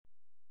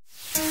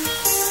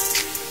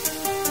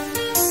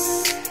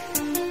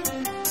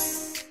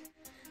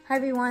Hi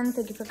everyone,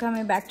 thank you for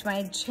coming back to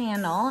my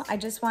channel. I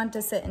just want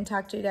to sit and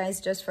talk to you guys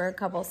just for a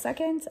couple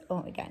seconds.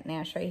 Oh, we got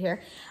Nash right here.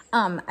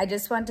 I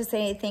just want to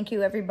say thank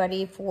you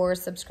everybody for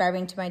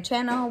subscribing to my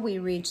channel. We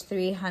reached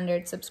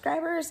 300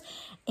 subscribers,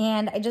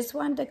 and I just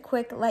wanted to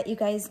quick let you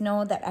guys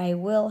know that I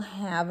will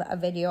have a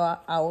video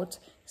out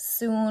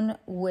soon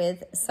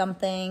with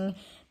something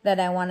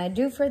that I want to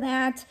do for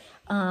that.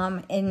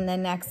 In the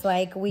next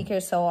week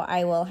or so,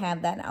 I will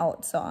have that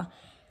out. So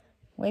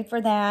wait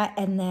for that.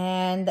 And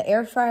then the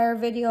air fryer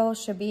video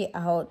should be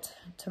out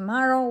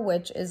tomorrow,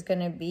 which is going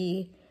to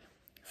be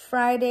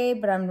Friday,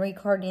 but I'm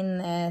recording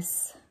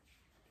this.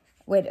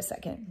 Wait a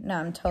second. No,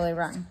 I'm totally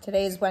wrong.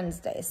 Today's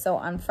Wednesday, so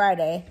on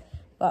Friday.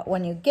 But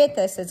when you get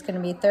this, it's going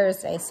to be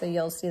Thursday, so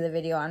you'll see the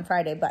video on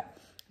Friday. But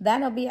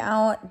that'll be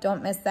out.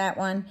 Don't miss that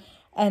one.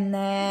 And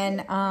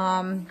then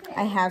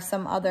I have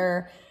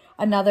another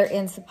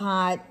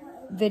Instapot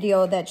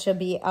video that should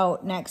be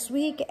out next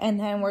week, and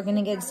then we're going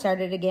to get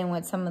started again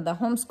with some of the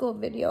homeschool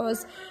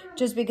videos,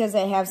 just because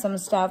I have some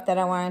stuff that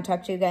I want to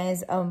talk to you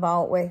guys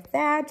about with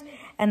that,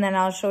 and then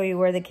I'll show you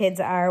where the kids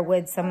are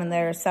with some of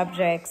their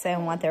subjects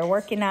and what they're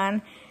working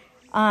on.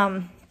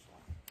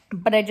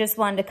 But I just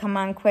wanted to come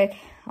on quick.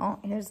 Oh,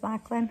 here's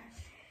Lachlan.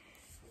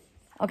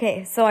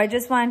 Okay, so I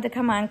just wanted to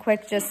come on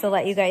quick just to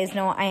let you guys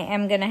know I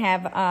am going to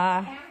have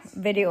a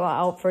video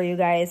out for you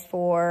guys,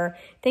 for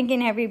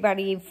thanking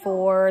everybody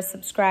for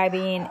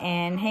subscribing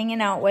and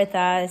hanging out with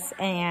us.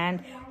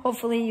 And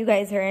hopefully you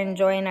guys are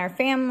enjoying our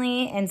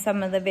family and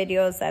some of the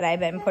videos that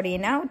I've been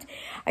putting out.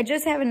 I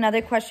just have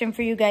another question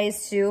for you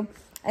guys too.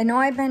 I know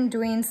I've been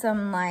doing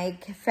some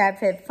like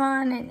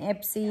FabFitFun and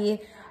Ipsy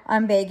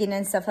unbagging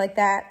and stuff like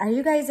that. Are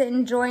you guys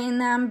enjoying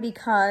them?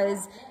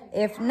 Because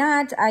if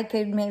not, I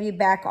could maybe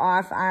back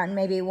off on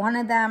maybe one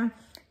of them.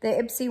 The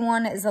Ipsy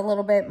one is a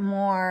little bit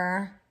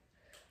more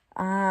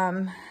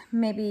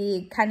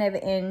maybe kind of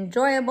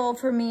enjoyable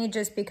for me,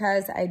 just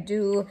because I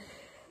do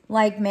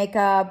like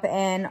makeup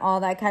and all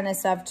that kind of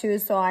stuff too.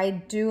 So I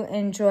do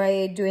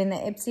enjoy doing the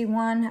Ipsy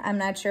one. I'm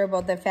not sure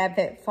about the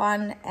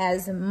FabFitFun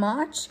as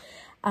much.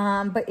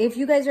 But if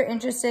you guys are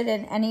interested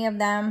in any of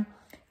them,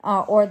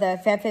 or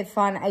the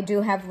FabFitFun, I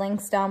do have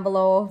links down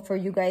below for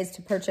you guys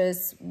to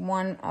purchase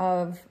one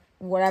of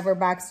whatever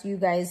box you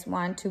guys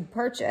want to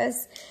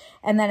purchase.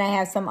 And then I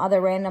have some other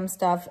random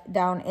stuff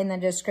down in the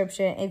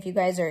description if you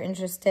guys are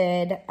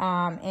interested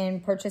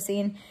in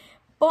purchasing.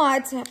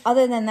 But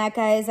other than that,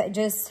 guys, I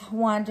just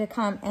wanted to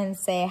come and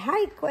say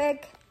hi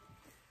quick.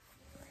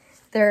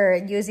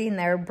 They're using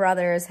their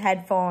brother's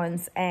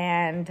headphones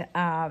and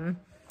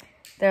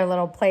their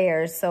little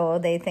players, so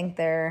they think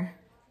they're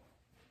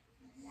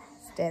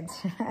dead.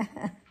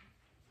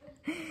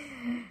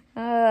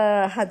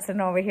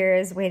 Hudson over here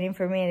is waiting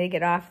for me to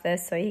get off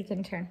this so he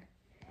can turn.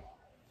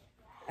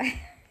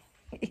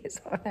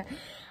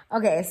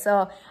 Okay,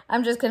 so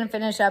I'm just going to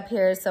finish up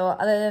here. So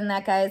other than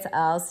that, guys,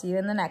 I'll see you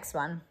in the next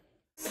one.